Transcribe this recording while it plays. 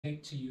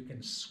till you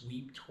can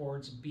sweep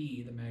towards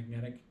B, the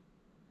magnetic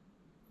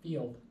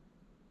field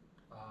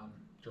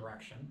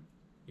direction.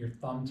 Your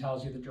thumb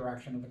tells you the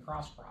direction of the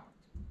cross product.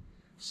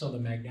 So the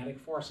magnetic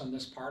force on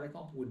this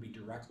particle would be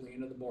directly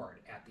into the board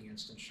at the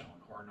instant shown,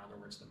 or in other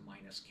words, the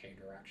minus K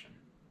direction.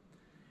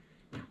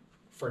 Now,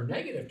 for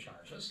negative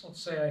charges,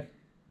 let's say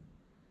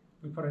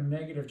we put a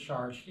negative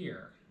charge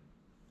here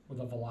with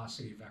a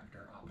velocity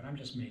vector up, and I'm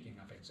just making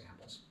up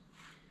examples.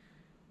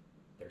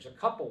 There's a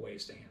couple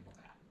ways to handle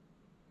that.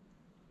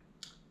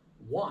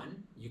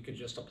 One, you could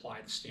just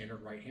apply the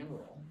standard right-hand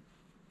rule.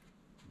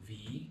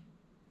 V,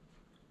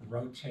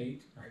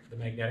 rotate, right, the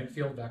magnetic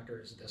field vector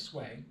is this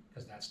way,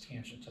 because that's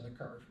tangent to the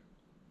curve.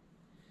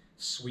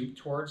 Sweep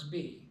towards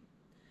B.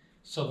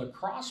 So the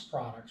cross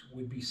product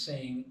would be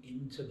saying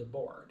into the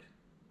board,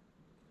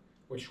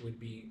 which would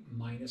be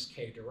minus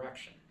K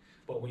direction.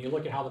 But when you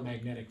look at how the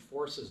magnetic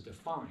force is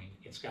defined,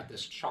 it's got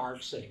this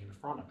charge sitting in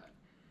front of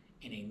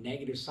it. And a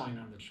negative sign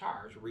on the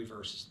charge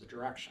reverses the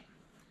direction.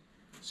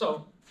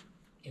 So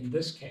in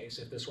this case,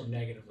 if this were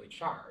negatively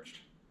charged,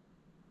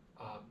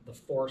 the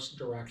force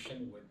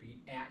direction would be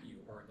at you,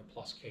 or in the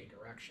plus K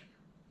direction.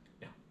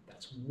 Now,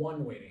 that's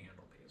one way to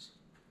handle these.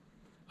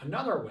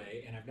 Another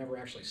way, and I've never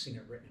actually seen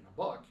it written in a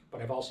book,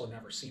 but I've also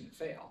never seen it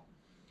fail,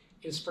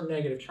 is for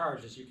negative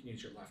charges, you can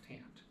use your left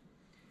hand.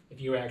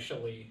 If you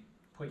actually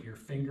put your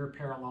finger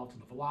parallel to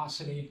the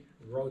velocity,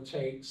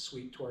 rotate,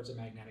 sweep towards a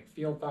magnetic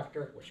field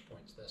vector, which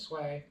points this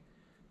way,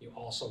 you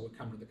also would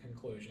come to the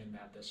conclusion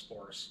that this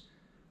force,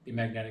 the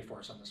magnetic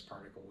force on this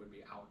particle, would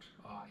be out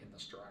in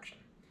this direction.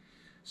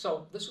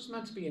 So this was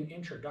meant to be an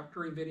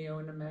introductory video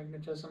into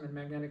magnetism and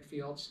magnetic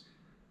fields.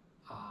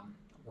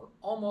 We're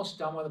almost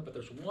done with it, but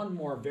there's one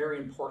more very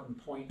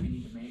important point we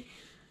need to make.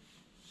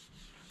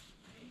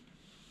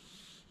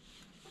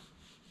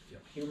 If you'll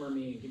humor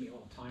me and give me a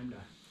little time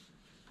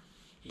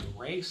to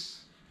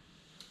erase.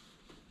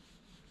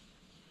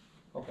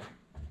 Okay,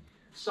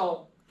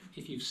 so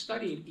if you've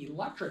studied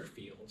electric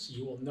fields,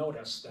 you will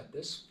notice that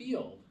this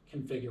field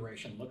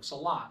configuration looks a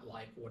lot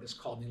like what is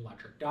called an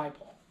electric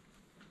dipole.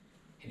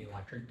 An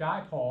electric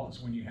dipole is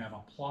when you have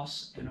a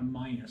plus and a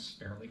minus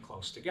fairly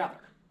close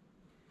together.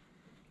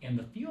 And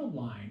the field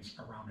lines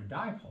around a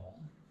dipole,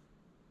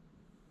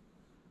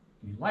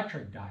 an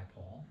electric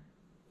dipole,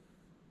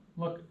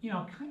 look,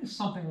 kind of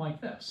something like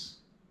this.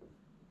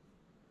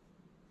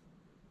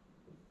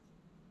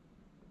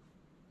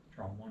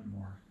 Draw one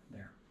more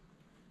there.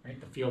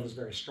 Right? The field is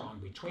very strong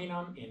between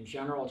them. In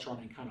general, it's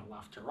running kind of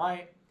left to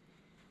right.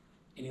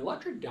 An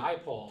electric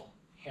dipole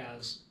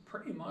has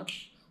pretty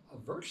much a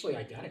virtually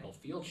identical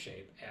field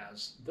shape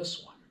as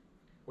this one,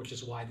 which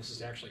is why this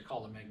is actually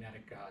called a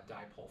magnetic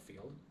dipole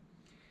field.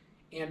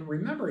 And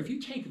remember, if you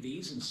take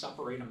these and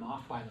separate them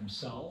off by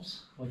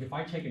themselves, like if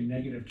I take a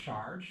negative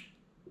charge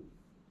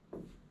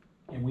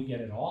and we get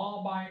it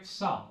all by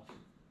itself,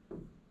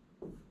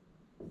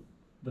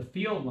 the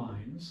field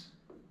lines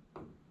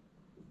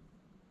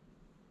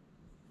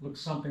look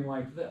something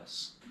like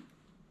this.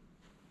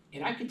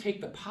 And I could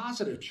take the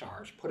positive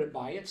charge, put it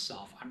by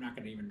itself. I'm not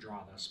going to even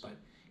draw this, but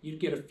you'd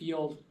get a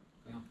field,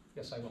 well,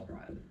 yes, I will draw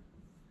it.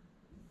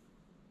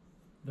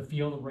 The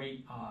field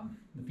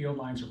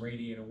lines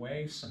radiate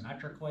away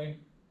symmetrically.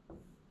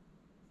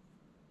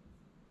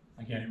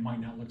 Again, it might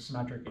not look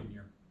symmetric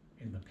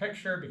in the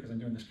picture because I'm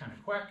doing this kind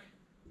of quick.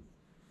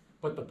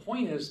 But the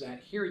point is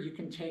that here you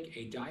can take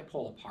a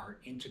dipole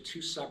apart into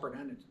two separate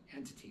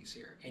entities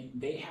here, and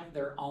they have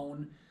their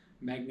own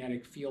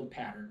magnetic field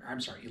pattern, or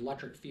I'm sorry,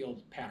 electric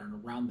field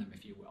pattern around them,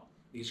 if you will.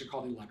 These are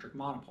called electric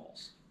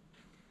monopoles.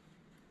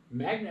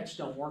 Magnets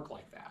don't work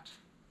like that.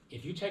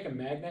 If you take a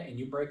magnet and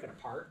you break it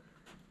apart,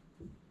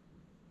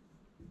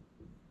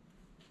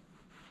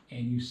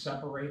 and you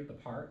separate the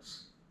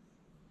parts,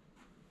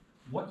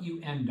 what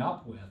you end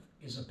up with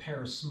is a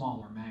pair of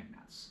smaller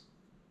magnets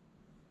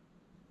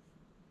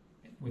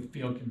with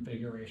field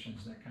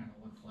configurations that kind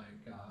of look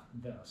like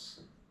this.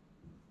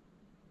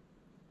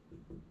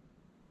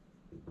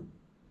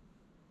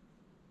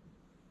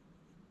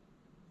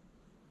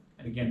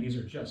 And again, these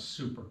are just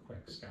super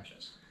quick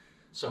sketches.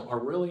 So a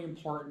really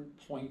important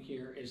point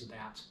here is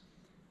that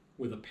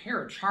with a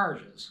pair of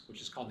charges, which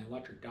is called an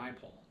electric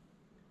dipole,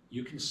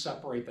 you can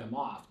separate them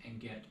off and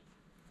get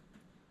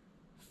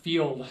a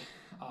field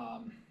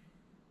of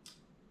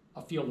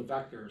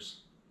vectors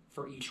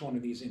for each one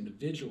of these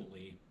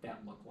individually that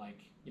look like,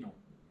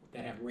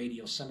 that have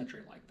radial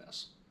symmetry like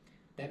this.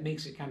 That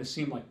makes it kind of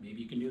seem like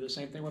maybe you can do the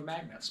same thing with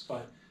magnets,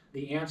 but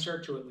the answer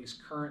to at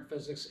least current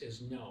physics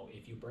is no.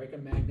 If you break a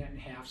magnet in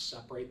half,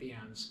 separate the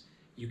ends,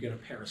 you get a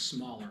pair of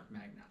smaller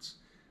magnets.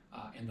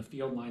 And the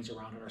field lines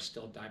around it are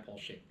still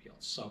dipole-shaped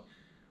fields. So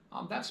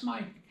that's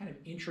my kind of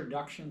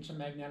introduction to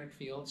magnetic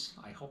fields.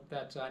 I hope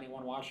that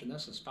anyone watching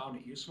this has found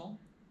it useful,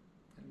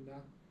 and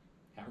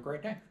have a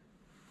great day.